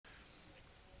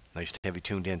Nice to have you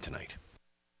tuned in tonight.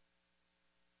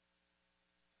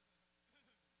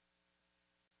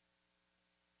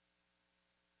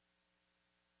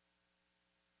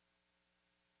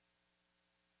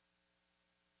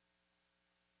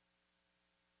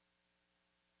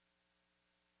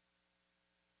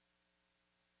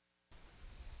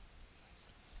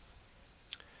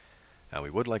 Now, we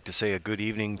would like to say a good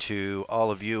evening to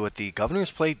all of you at the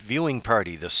Governor's Plate viewing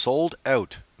party, the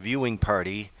sold-out viewing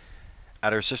party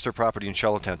at our sister property in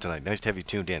Charlottetown tonight. Nice to have you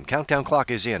tuned in. Countdown clock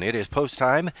is in. It is post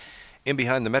time. In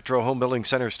behind the Metro Home Building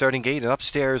Center starting gate and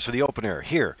upstairs for the opener.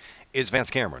 Here is Vance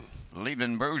Cameron.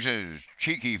 Leaving bruises.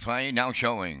 Cheeky play now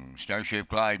showing. Starship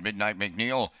Glide, Midnight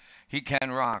McNeil. He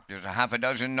can rock. There's a half a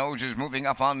dozen noses moving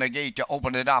up on the gate to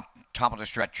open it up. Top of the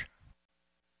stretch.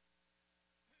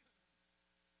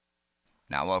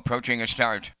 Now approaching a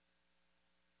start.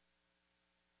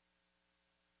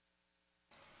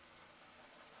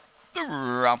 The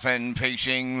rough and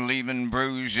pacing, leaving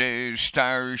bruises.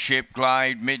 Starship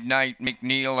Glide, Midnight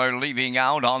McNeil are leaving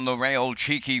out on the rail.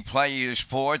 Cheeky play is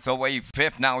fourth, away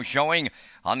fifth, now showing.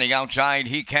 On the outside,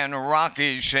 He Can Rock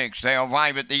is sixth. They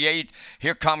arrive at the eighth.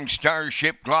 Here comes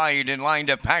Starship Glide in line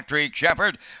to Patrick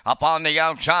Shepard. Up on the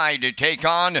outside to take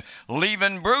on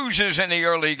Leaving Bruises in the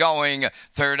early going.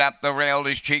 Third up the rail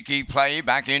is Cheeky Play.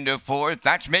 Back into fourth.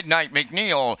 That's Midnight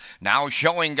McNeil. Now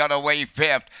showing got away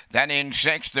fifth. Then in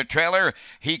sixth, the trailer,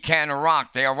 He Can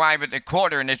Rock. They arrive at the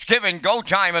quarter, and it's given go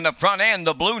time in the front end.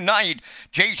 The Blue Knight,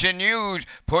 Jason Hughes,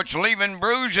 puts Leaving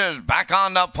Bruises back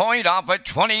on the point off at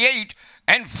 28.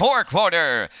 And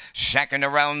 4/4. Second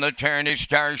around the turn is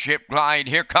Starship Glide.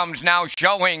 Here comes now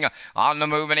showing on the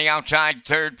move in the outside.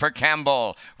 Third for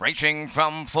Campbell. Racing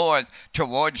from fourth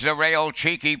towards the rail.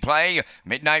 Cheeky Play.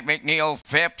 Midnight McNeil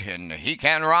fifth. And He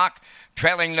Can Rock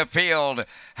trailing the field.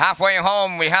 Halfway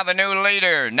home, we have a new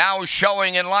leader. Now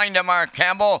showing in line to Mark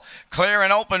Campbell. Clear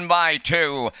and open by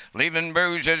 2. Leaving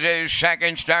Bruises is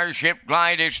second. Starship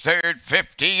Glide is third.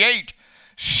 58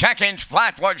 seconds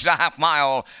flat was the half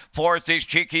mile. Fourth is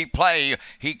Cheeky Play.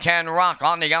 He Can Rock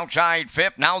on the outside.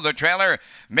 Fifth, now the trailer,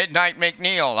 Midnight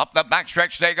McNeil. Up the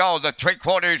backstretch they go. The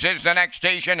 3/4 is the next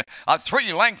station. A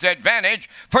 3-length advantage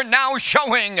for now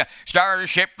showing.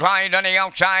 Starship Glide on the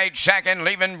outside. Second,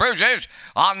 Leaving Bruises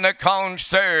on the cones.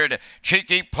 Third,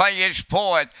 Cheeky Play is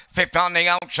fourth. Fifth on the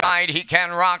outside, He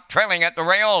Can Rock trailing at the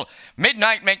rail.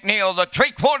 Midnight McNeil, the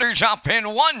 3/4 up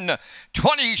in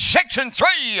 1:26 and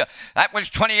 3. That was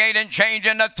 28 and change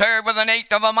in the third with an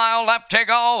eighth of a mile left to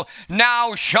go.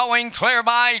 Now showing clear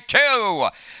by 2.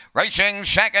 Racing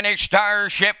second is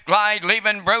Starship Glide.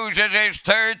 Leaving Bruises is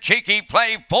third. Cheeky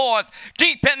Play fourth.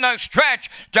 Deep in the stretch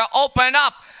to open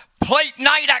up Plate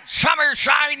Night at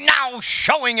Summerside. Now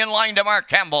showing in line to Mark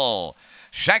Campbell.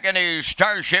 Second is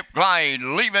Starship Glide.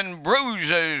 Leaving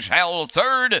Bruises held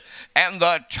third. And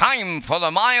the time for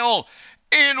the mile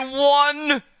in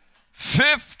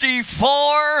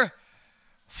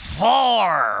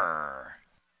 1:54.4.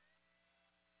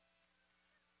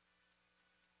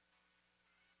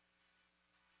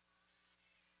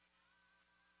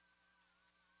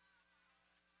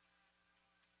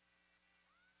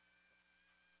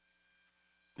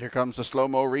 Here comes the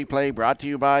slow-mo replay brought to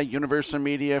you by Universal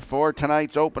Media for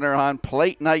tonight's opener on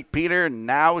Plate Night, Peter.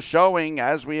 Now showing,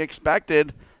 as we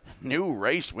expected, new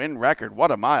race win record.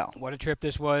 What a mile. What a trip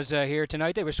this was here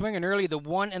tonight. They were swinging early, the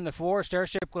 1 and the 4,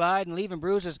 Starship Glide, and Leaving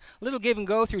Bruises. A little give and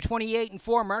go through 28 and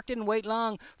 4. Mark didn't wait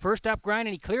long. First up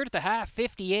grinding, he cleared at the half,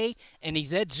 58, and he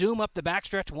zed zoom up the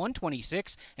backstretch,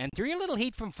 126, and 3 a little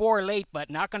heat from 4 late, but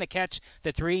not going to catch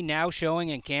the 3 now showing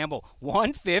in Campbell.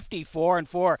 1:54 and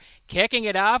 4, kicking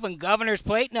it off on Governor's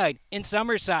Plate Night in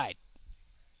Summerside.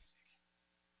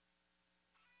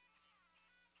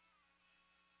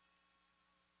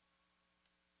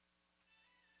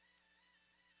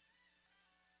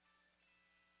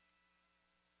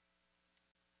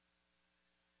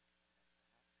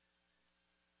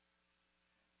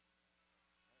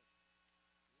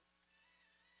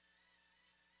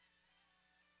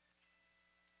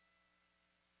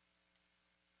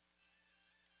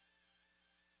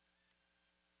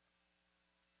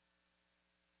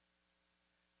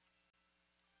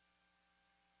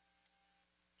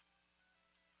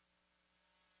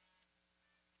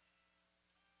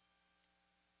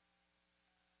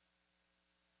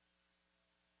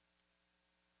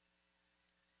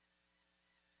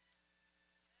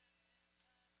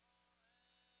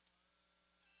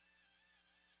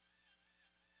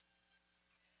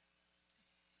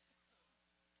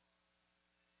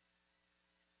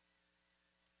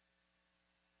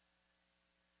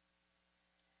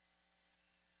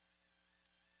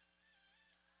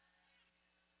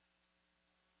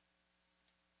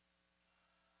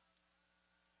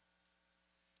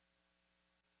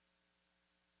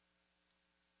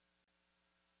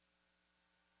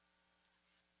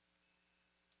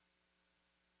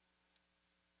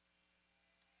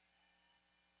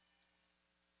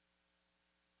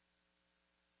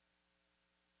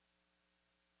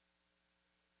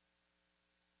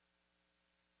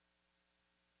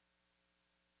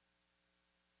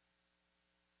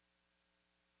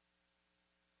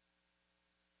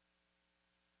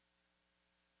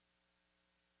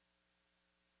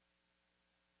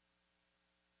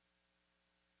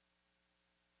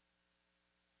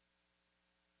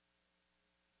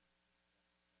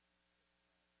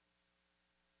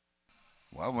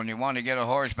 Well, when you want to get a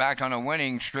horse back on a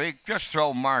winning streak, just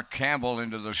throw Mark Campbell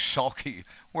into the sulky.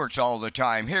 Works all the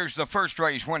time. Here's the first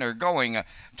race winner going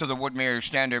to the Woodmere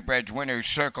Standardbreds Winners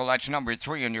Circle. That's number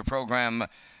 3 in your program.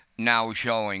 Now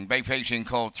showing. Bay Pacing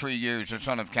Colt, 3 years, the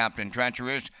son of Captain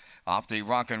Treacherous. Off the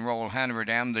Rock and Roll Hanover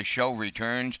Dam, the show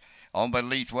returns. Owned by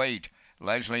Leith Waite,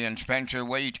 Leslie and Spencer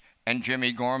Waite, and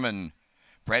Jimmy Gorman.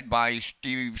 Bred by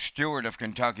Steve Stewart of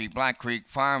Kentucky, Black Creek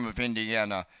Farm of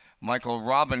Indiana, Michael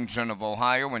Robinson of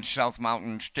Ohio, and South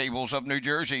Mountain Stables of New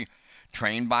Jersey.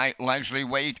 Trained by Leslie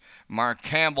Waite. Mark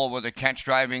Campbell with a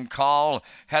catch-driving call.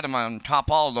 Had him on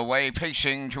top all the way,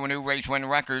 pacing to a new race win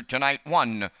record tonight,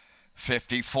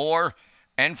 1:54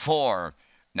 and 4.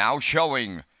 Now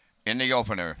showing in the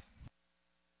opener.